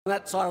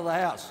that side of the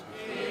House.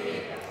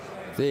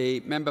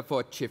 The member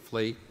for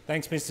Chifley.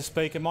 Thanks, Mr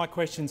Speaker. My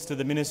question's to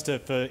the Minister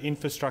for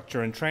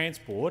Infrastructure and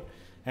Transport,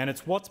 and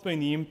it's what's been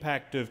the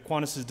impact of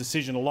Qantas's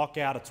decision to lock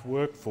out its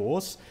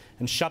workforce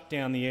and shut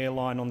down the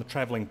airline on the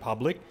travelling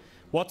public?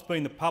 What's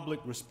been the public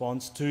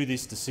response to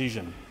this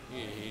decision?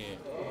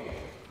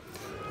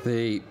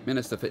 The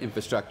Minister for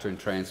Infrastructure and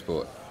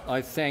Transport.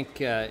 I thank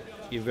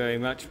you very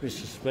much,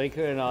 Mr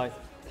Speaker, and I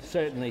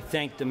certainly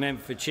thank the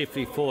member for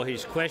Chifley for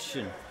his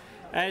question.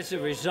 As a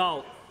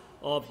result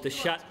of the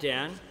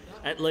shutdown,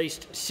 at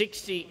least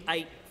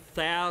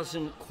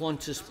 68,000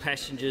 Qantas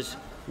passengers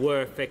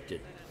were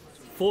affected,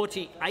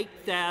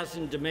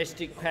 48,000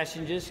 domestic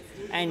passengers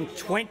and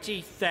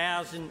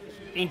 20,000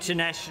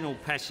 international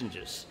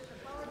passengers.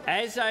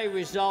 As a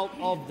result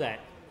of that,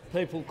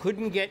 people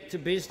couldn't get to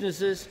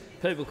businesses,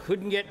 people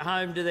couldn't get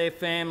home to their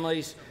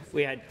families.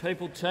 We had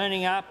people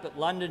turning up at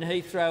London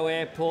Heathrow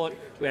Airport.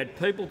 We had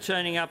people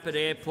turning up at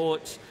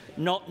airports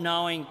not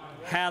knowing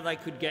how they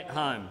could get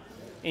home.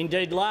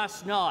 Indeed,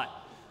 last night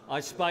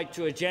I spoke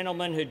to a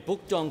gentleman who'd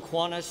booked on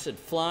Qantas, had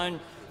flown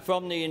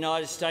from the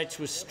United States,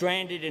 was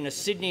stranded in a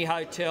Sydney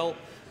hotel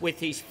with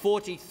his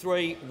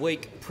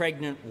 43-week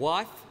pregnant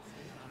wife.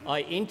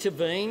 I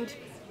intervened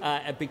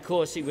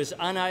because he was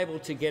unable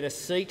to get a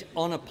seat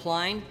on a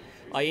plane.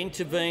 I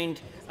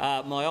intervened.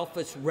 My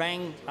office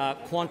rang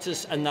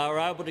Qantas and they were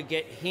able to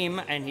get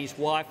him and his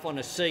wife on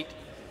a seat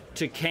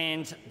to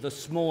Cairns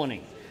this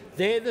morning.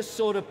 They're the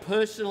sort of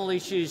personal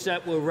issues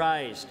that were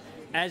raised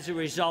as a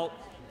result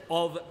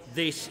of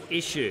this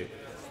issue.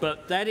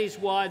 But that is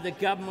why the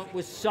government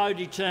was so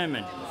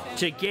determined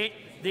to get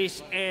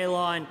this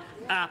airline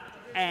up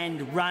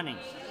and running.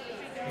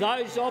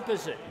 Those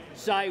opposite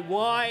say,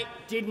 why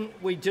didn't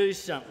we do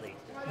something?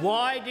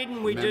 Why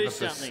didn't we do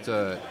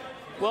something?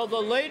 Well, the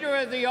Leader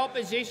of the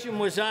Opposition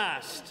was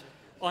asked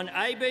on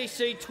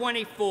ABC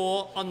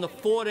 24 on the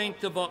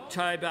 14th of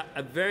October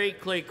a very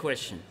clear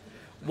question.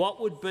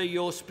 What would be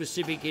your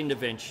specific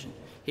intervention?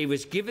 He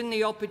was given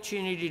the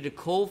opportunity to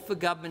call for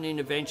government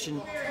intervention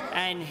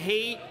and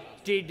he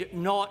did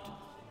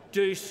not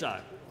do so.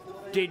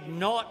 Did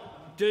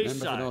not do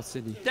so. For North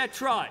Sydney.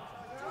 That's right.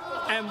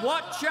 And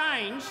what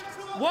changed?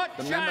 What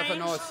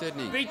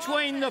changed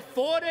between the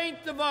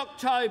 14th of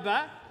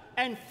October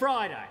and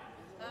Friday?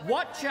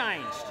 What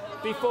changed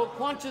before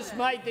Qantas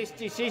made this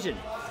decision?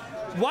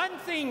 One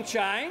thing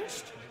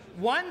changed,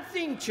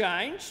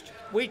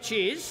 which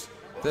is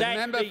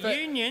that the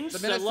unions,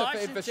 the Minister for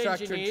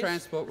Infrastructure and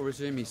Transport will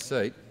resume his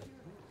seat.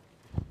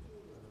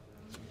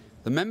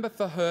 The member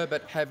for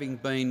Herbert, having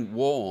been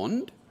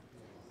warned,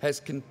 has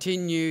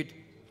continued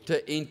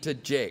to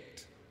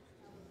interject.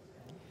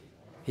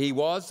 He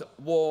was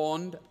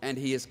warned and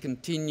he has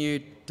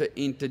continued to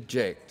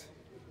interject.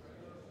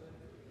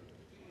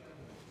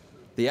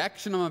 The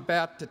action I'm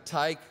about to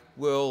take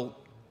will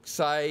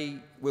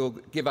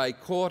give a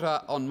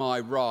quarter on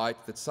my right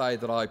that say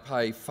that I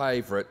pay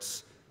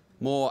favourites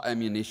more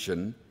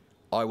ammunition.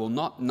 I will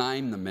not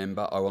name the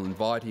member. I will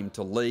invite him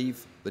to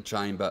leave the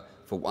chamber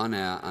for 1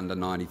 hour under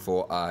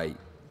 94A.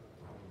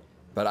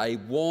 But a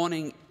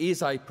warning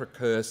is a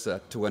precursor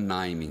to a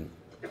naming.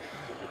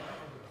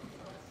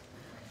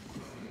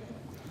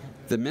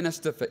 The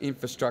Minister for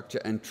Infrastructure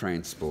and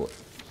Transport.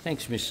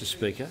 Thanks, Mr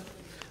Speaker.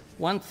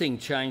 One thing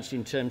changed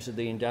in terms of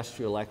the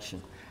industrial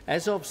action.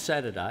 As of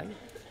Saturday,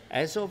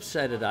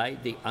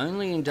 the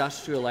only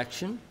industrial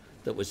action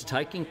that was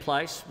taking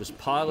place was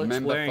pilots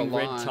wearing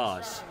red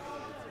ties.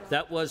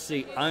 That was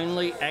the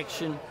only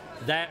action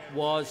that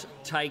was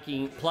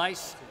taking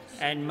place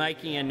and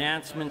making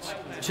announcements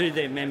to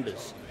their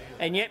members.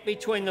 And yet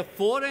between the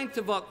 14th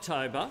of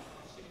October,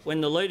 when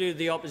the Leader of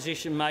the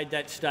Opposition made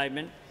that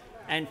statement,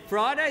 and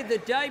Friday, the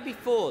day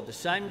before, the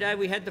same day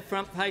we had the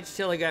front-page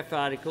Telegraph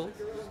article,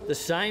 the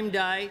same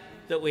day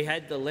that we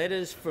had the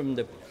letters from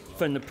the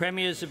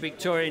Premiers of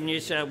Victoria and New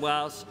South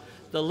Wales,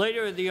 the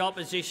Leader of the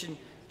Opposition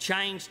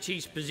changed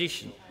his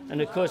position.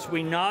 And of course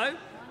we know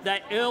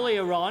that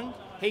earlier on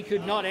he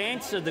could not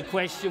answer the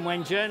question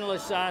when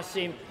journalists asked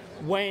him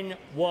when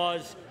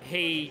was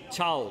he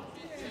told.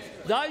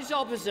 Those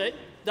opposite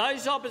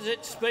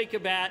speak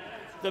about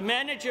the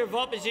manager of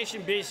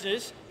opposition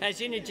business has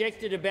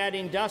interjected about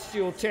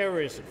industrial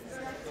terrorism.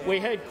 We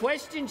heard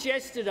questions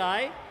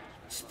yesterday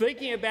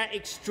speaking about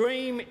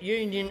extreme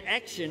union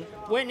action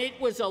when it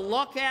was a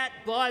lockout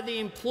by the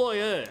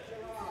employer.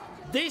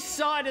 This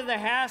side of the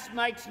House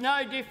makes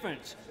no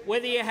difference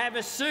whether you have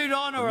a suit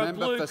on or a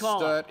blue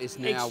collar.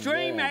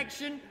 Extreme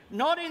action,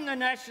 not in the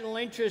national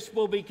interest,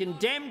 will be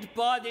condemned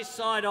by this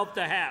side of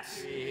the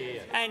House.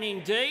 And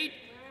indeed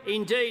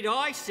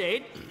I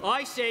said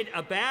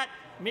about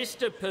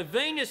Mr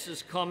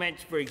Pervenus's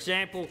comments, for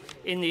example,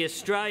 in The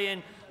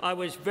Australian, I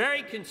was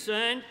very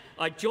concerned.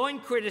 I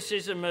joined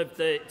criticism of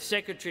the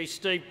Secretary,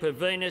 Steve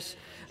Pervenus,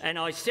 and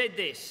I said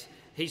this.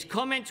 His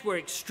comments were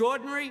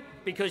extraordinary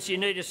because you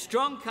need a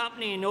strong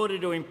company in order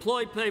to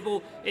employ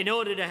people, in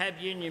order to have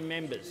union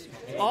members.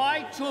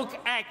 I took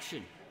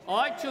action.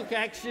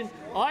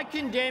 I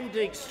condemned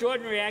the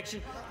extraordinary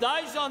action.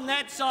 Those on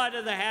that side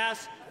of the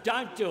House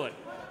don't do it.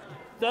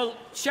 The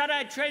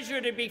Shadow Treasurer,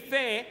 to be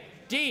fair,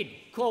 did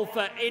call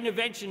for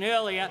intervention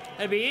earlier.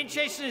 It'd be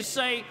interesting to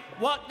see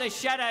what the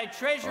Shadow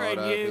Treasurer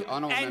knew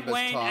and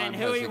when and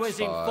who he was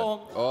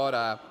informed.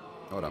 Order.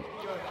 Order.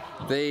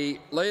 The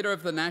Leader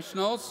of the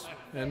Nationals.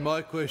 And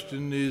my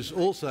question is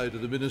also to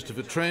the Minister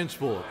for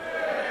Transport.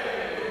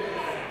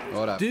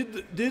 Order.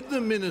 Did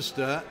the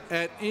Minister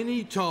at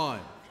any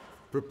time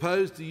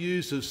propose the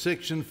use of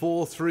Section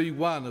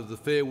 431 of the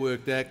Fair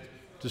Work Act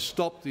to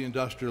stop the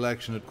industrial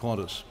action at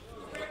Qantas?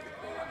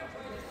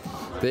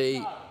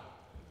 The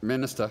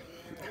Minister.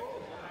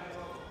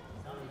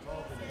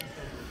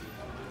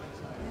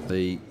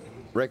 The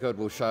record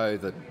will show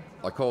that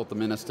I called the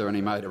Minister and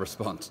he made a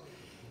response.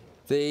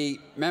 The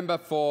member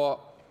for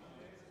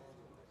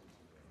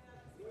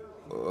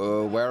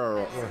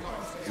Werriwa.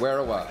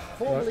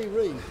 Formerly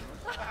Reid.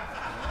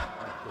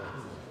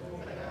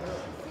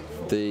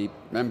 The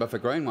member for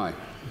Greenway.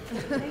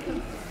 My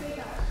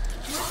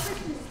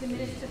question is the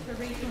Minister for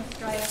Regional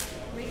Australia,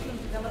 Regional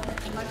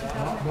Development and Local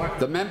Government.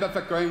 The member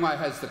for Greenway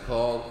has the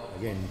call.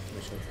 Again,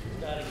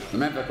 The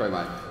member for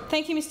Greenway.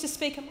 Thank you, Mr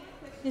Speaker.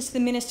 This is the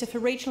Minister for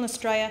Regional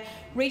Australia,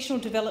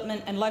 Regional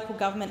Development and Local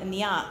Government and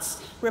the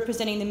Arts,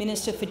 representing the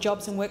Minister for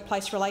Jobs and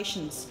Workplace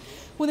Relations.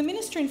 Will the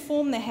Minister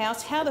inform the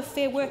House how the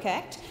Fair Work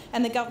Act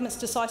and the government's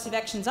decisive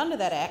actions under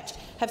that Act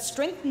have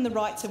strengthened the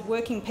rights of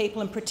working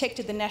people and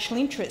protected the national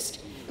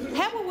interest?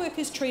 How were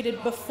workers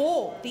treated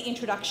before the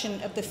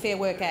introduction of the Fair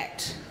Work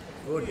Act?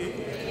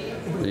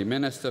 The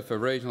Minister for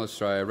Regional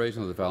Australia,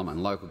 Regional Development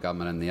and Local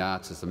Government and the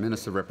Arts is the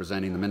Minister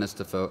representing the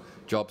Minister for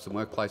Jobs and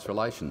Workplace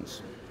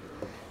Relations.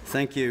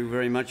 Thank you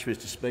very much,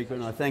 Mr Speaker,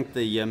 and I thank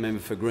the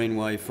member for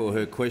Greenway for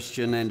her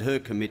question and her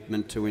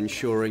commitment to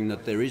ensuring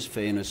that there is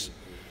fairness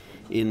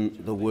in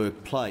the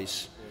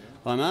workplace.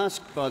 I'm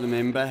asked by the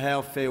member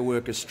how Fair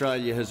Work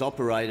Australia has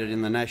operated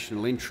in the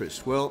national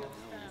interest. Well,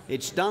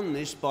 it's done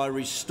this by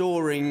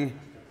restoring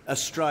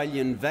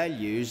Australian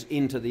values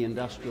into the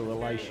industrial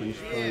relations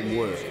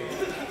framework.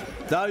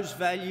 Those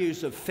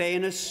values of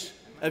fairness,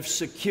 of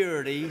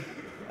security,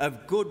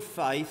 of good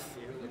faith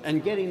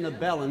and getting the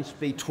balance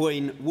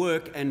between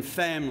work and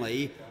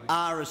family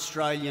are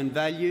Australian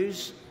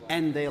values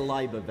and their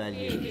Labor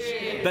values.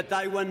 But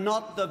they were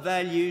not the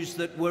values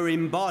that were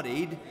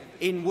embodied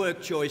in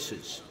Work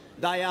Choices.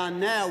 They are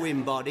now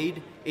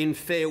embodied in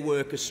Fair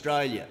Work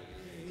Australia.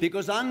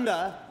 Because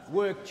under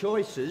Work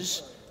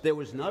Choices, there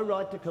was no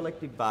right to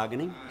collective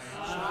bargaining.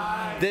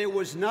 There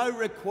was no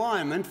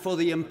requirement for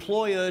the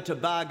employer to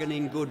bargain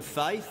in good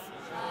faith,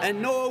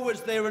 and nor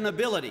was there an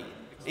ability,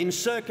 in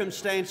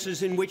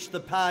circumstances in which the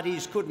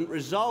parties couldn't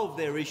resolve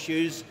their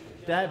issues,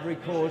 to have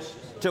recourse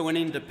to an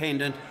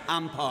independent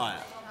umpire.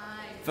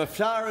 For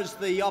far as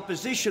the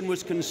opposition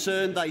was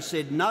concerned, they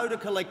said no to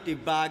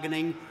collective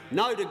bargaining,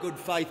 no to good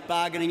faith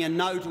bargaining and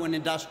no to an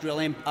industrial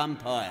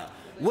umpire.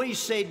 We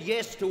said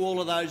yes to all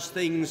of those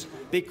things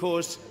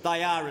because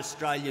they are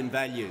Australian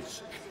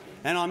values.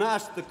 And I'm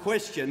asked the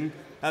question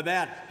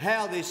about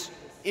how this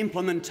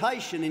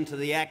implementation into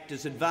the Act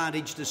has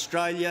advantaged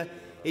Australia.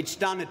 It's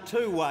done it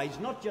two ways,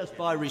 not just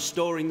by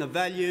restoring the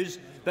values,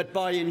 but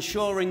by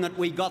ensuring that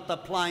we got the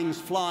planes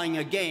flying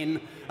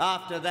again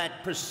after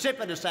that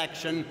precipitous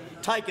action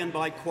taken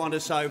by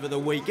Qantas over the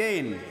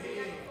weekend.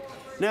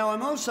 Now,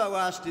 I'm also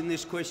asked in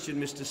this question,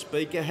 Mr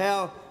Speaker,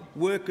 how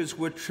workers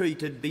were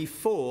treated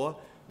before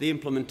the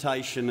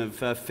implementation of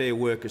Fair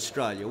Work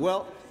Australia.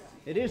 Well,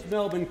 it is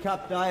Melbourne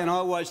Cup Day, and I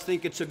always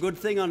think it's a good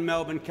thing on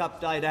Melbourne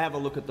Cup Day to have a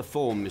look at the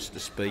form, Mr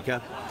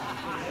Speaker.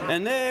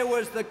 And there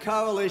was the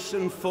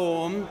coalition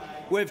form.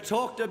 We've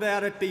talked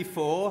about it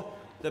before.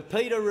 The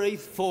Peter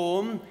Reith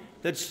form,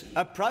 that's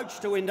approach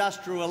to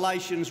industrial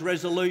relations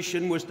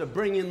resolution was to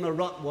bring in the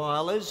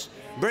Rottweilers,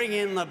 bring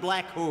in the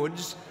Black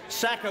Hoods,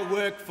 sack a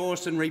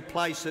workforce and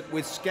replace it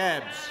with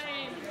scabs.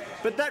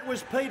 But that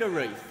was Peter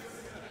Reith.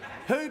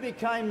 Who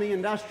became the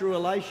Industrial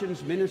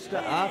Relations Minister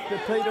after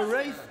Peter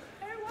Reith?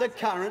 The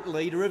current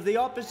Leader of the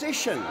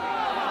Opposition.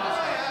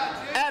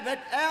 Abbott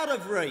out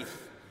of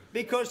Reith,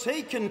 because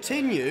he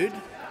continued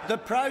the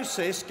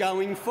process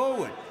going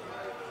forward.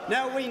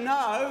 Now we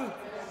know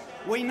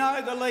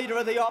the Leader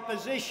of the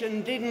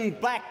Opposition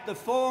didn't back the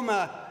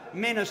former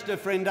Minister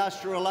for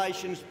Industrial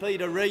Relations,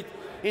 Peter Reith,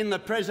 in the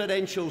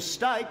presidential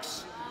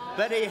stakes,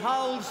 but he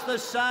holds the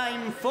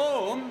same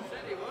form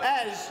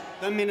as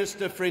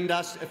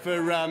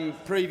the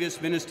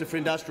previous Minister for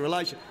Industrial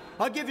Relations.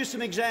 I'll give you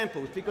some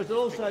examples, because it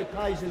also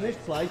pays in this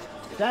place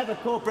to have a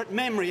corporate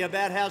memory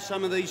about how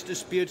some of these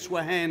disputes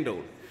were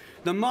handled.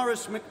 The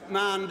Morris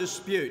McMahon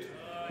dispute.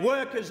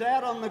 Workers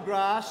out on the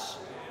grass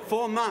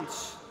for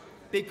months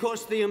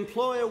because the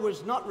employer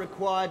was not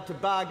required to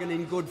bargain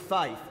in good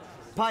faith.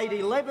 Paid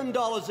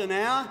 $11 an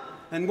hour,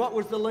 and what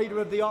was the Leader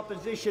of the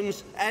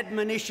Opposition's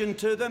admonition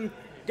to them?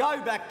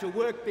 Go back to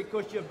work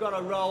because you've got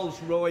a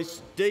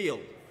Rolls-Royce deal.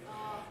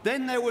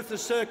 Then there were the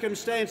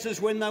circumstances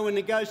when they were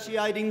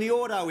negotiating the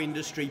auto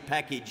industry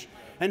package,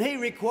 and he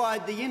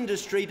required the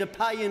industry to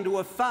pay into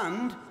a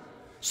fund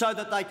so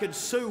that they could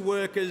sue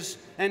workers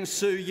and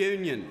sue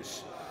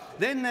unions.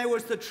 Then there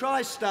was the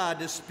TriStar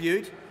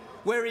dispute,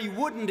 where he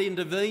wouldn't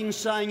intervene,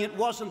 saying it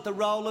wasn't the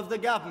role of the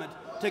government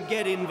to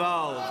get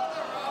involved.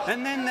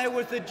 And then there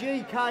was the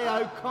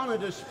GK O'Connor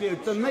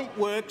dispute, the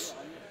meatworks,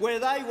 where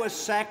they were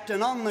sacked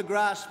and on the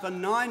grass for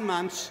 9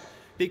 months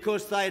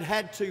because they'd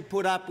had to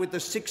put up with the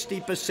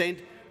 60%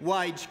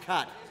 wage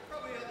cut.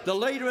 The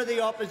Leader of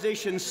the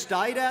Opposition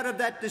stayed out of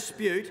that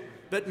dispute,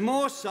 but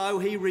more so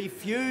he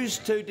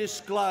refused to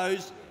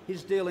disclose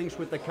his dealings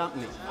with the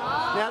company.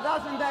 Now,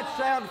 doesn't that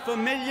sound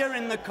familiar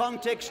in the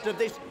context of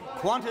this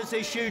Qantas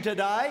issue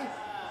today?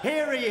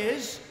 Here he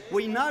is.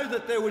 We know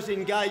that there was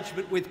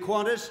engagement with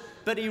Qantas,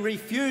 but he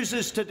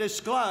refuses to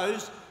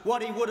disclose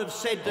what he would have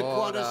said to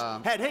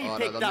Qantas had he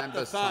picked up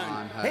the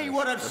phone. He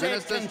would have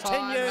said,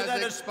 continue the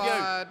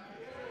dispute.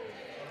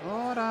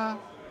 Order.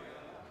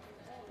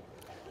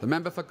 The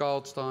member for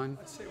Goldstein.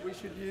 I said we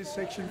should use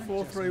section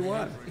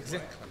 431.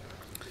 Exactly.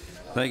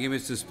 Thank you,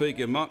 Mr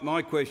Speaker.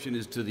 My question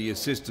is to the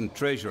Assistant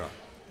Treasurer.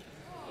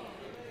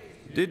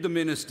 Did the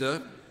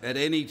minister at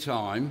any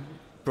time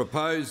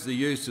propose the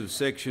use of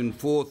section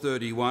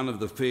 431 of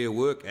the Fair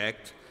Work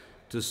Act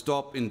to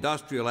stop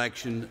industrial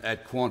action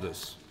at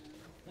Qantas?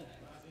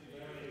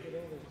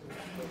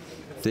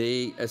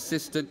 The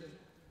Assistant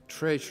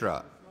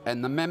Treasurer,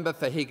 and the member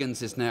for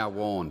Higgins is now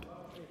warned.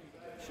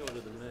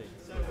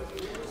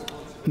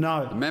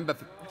 No. The member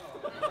for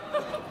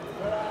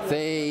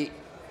the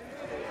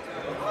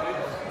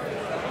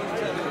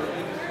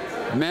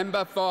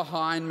member for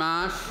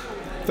Hindmarsh.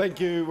 Thank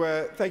you,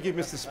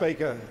 Mr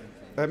Speaker.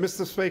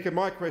 Mr Speaker,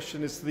 my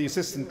question is to the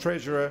Assistant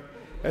Treasurer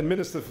and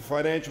Minister for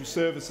Financial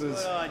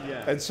Services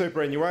and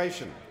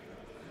Superannuation.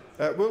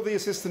 Will the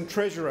Assistant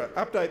Treasurer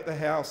update the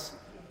House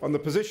on the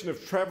position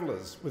of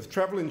travellers with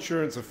travel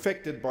insurance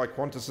affected by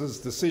Qantas's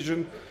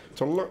decision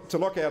to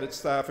lock out its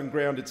staff and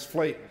ground its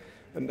fleet,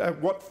 and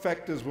what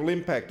factors will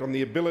impact on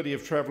the ability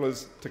of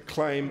travellers to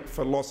claim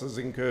for losses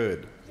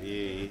incurred?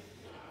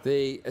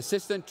 The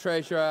Assistant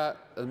Treasurer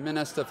and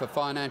Minister for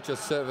Financial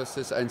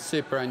Services and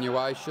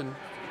Superannuation.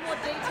 More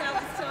detail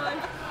this time.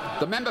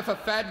 The member for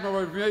Fadden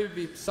will remove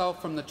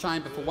himself from the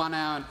chamber for 1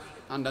 hour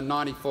under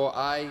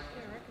 94A,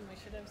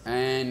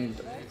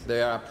 and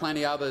there are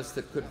plenty others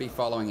that could be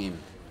following him.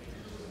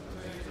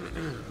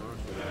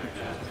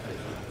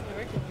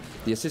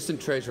 The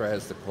Assistant Treasurer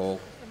has the call.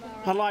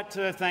 I'd like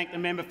to thank the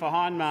member for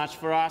Hindmarsh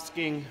for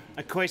asking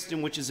a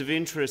question which is of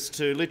interest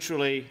to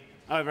literally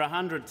over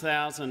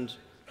 100,000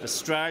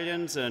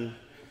 Australians and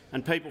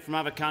people from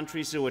other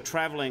countries who are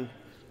travelling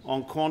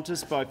on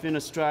Qantas, both in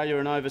Australia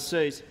and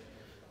overseas,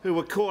 who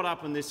were caught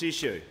up in this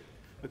issue.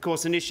 Of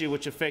course, an issue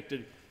which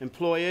affected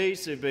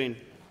employees who've been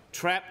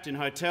trapped in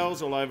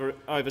hotels all over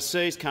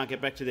overseas, can't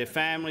get back to their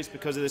families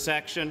because of this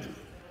action,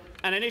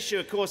 and an issue,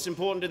 of course,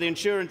 important to the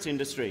insurance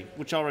industry,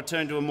 which I'll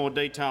return to in more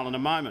detail in a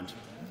moment.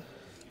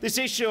 This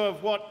issue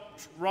of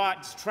what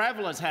rights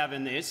travellers have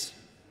in this,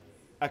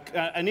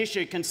 an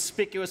issue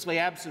conspicuously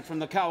absent from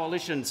the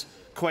coalition's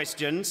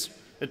questions.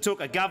 It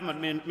took a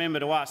government member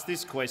to ask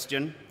this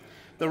question.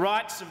 The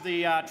rights of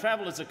the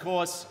travellers, of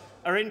course,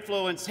 are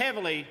influenced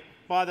heavily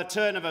by the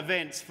turn of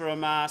events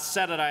from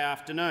Saturday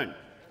afternoon.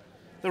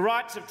 The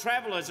rights of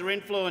travellers are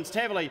influenced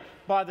heavily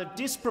by the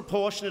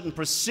disproportionate and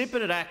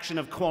precipitate action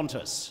of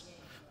Qantas.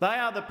 They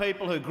are the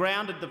people who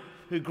grounded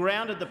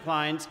the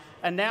planes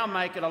and now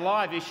make it a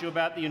live issue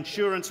about the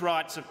insurance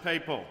rights of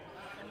people.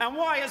 And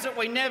why is it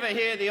we never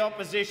hear the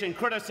opposition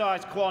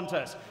criticise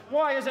Qantas?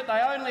 Why is it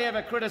they only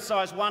ever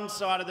criticise one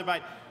side of the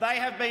debate? They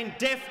have been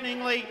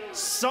deafeningly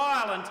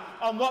silent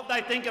on what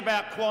they think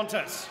about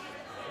Qantas.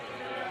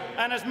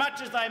 And as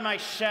much as they may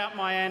shout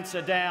my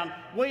answer down,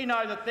 we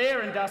know that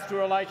their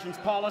industrial relations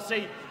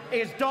policy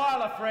is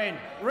dial a friend,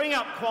 ring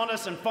up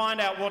Qantas and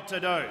find out what to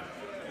do.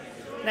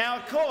 Now,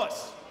 of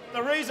course,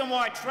 the reason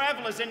why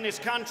travellers in this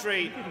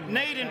country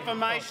need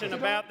information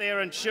about their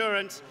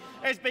insurance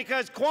is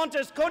because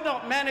Qantas could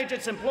not manage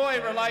its employee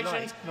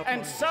relations,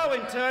 and so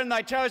in turn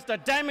they chose to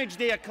damage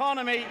the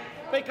economy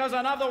because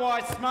an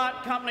otherwise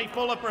smart company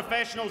full of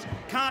professionals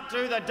can't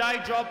do the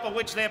day job for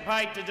which they're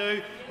paid to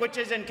do, which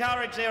is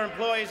encourage their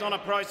employees on a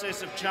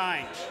process of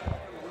change.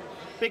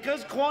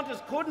 Because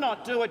Qantas could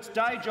not do its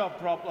day job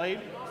properly,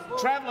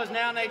 travellers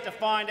now need to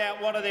find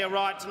out what are their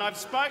rights, and I've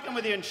spoken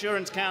with the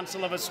Insurance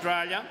Council of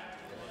Australia.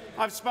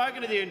 I've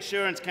spoken to the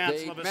Insurance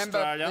Council of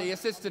Australia. The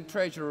Assistant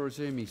Treasurer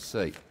resume his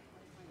seat.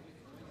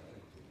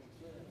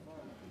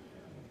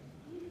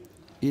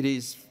 It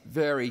is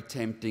very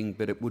tempting,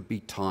 but it would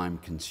be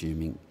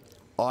time-consuming.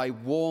 I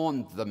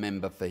warned the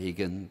member for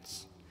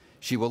Higgins.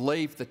 She will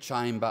leave the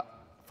chamber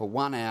for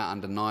 1 hour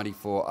under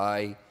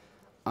 94A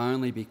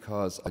only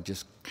because I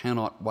just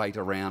cannot wait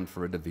around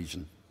for a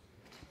division.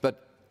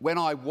 But when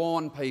I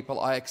warn people,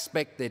 I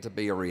expect there to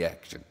be a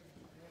reaction.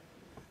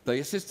 The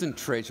Assistant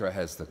Treasurer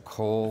has the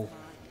call.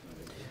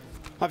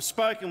 I've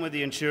spoken with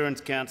the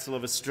Insurance Council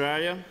of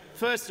Australia.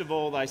 First of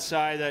all, they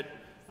say that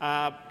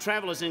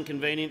travellers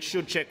inconvenienced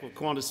should check with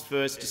Qantas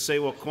first to see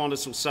what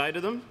Qantas will say to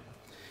them.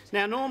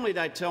 Now, normally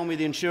they tell me,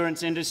 the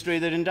insurance industry,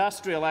 that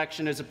industrial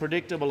action is a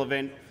predictable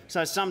event,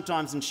 so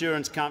sometimes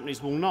insurance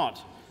companies will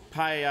not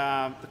pay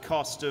the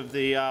cost of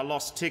the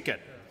lost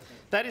ticket.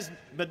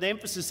 But the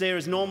emphasis there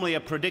is normally a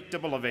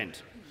predictable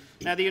event.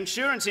 Now, the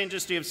insurance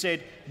industry have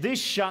said this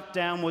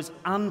shutdown was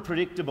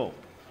unpredictable.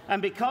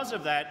 And because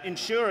of that,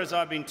 insurers,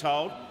 I've been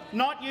told,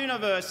 not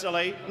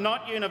universally,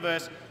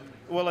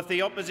 well, if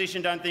the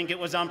opposition don't think it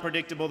was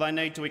unpredictable, they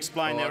need to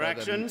explain their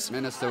actions. The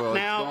Minister will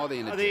ignore the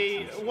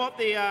interjections. What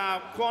the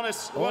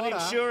Qantas, what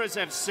insurers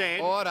have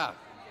said... Order.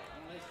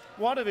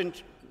 What have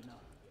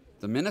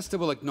the Minister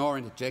will ignore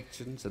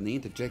interjections and the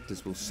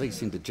interjectors will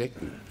cease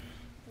interjecting.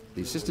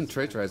 The Assistant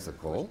Treasurer has the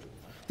call.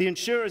 The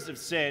insurers have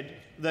said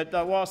that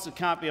whilst it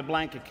can't be a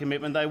blanket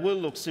commitment, they will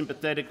look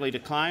sympathetically to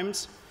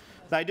claims.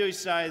 They do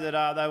say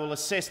that they will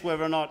assess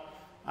whether or not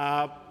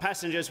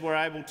passengers were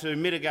able to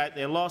mitigate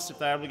their loss, if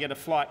they were able to get a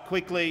flight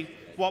quickly,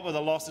 what were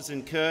the losses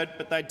incurred.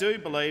 But they do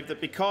believe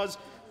that because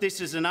this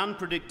is an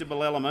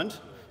unpredictable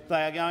element,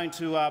 they are going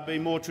to be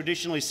more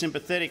traditionally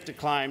sympathetic to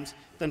claims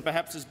than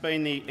perhaps has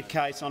been the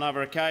case on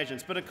other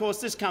occasions. But of course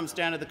this comes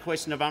down to the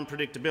question of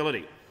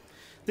unpredictability.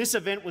 This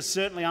event was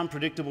certainly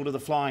unpredictable to the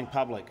flying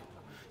public.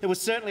 It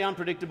was certainly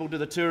unpredictable to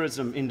the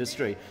tourism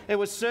industry. It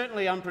was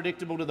certainly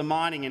unpredictable to the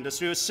mining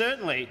industry. It was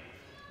certainly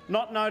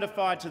not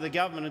notified to the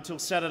government until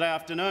Saturday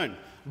afternoon.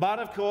 But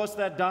of course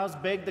that does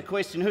beg the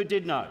question, who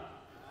did know?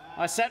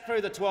 I sat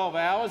through the 12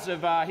 hours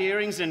of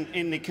hearings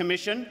in the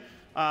Commission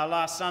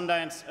last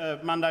Sunday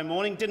and Monday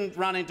morning, didn't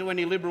run into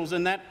any Liberals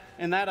in that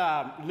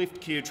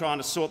lift queue trying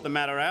to sort the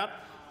matter out.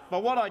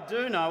 But what I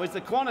do know is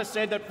that Qantas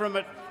said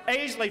that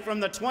easily from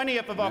the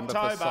 20th of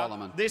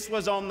October this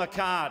was on the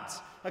cards.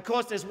 Of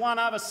course there's one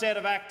other set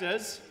of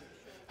actors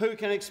who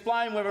can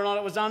explain whether or not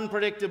it was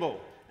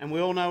unpredictable. And we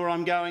all know where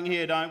I'm going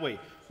here, don't we?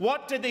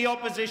 What did the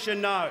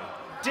opposition know?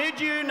 Did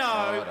you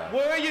know,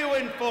 were you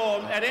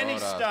informed at any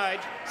stage,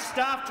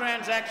 staff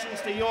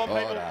transactions to your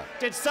people?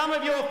 Did some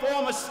of your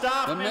former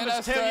staff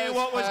members tell you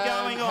what was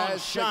going on?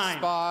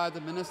 Shame.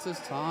 The Minister's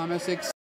time has expired.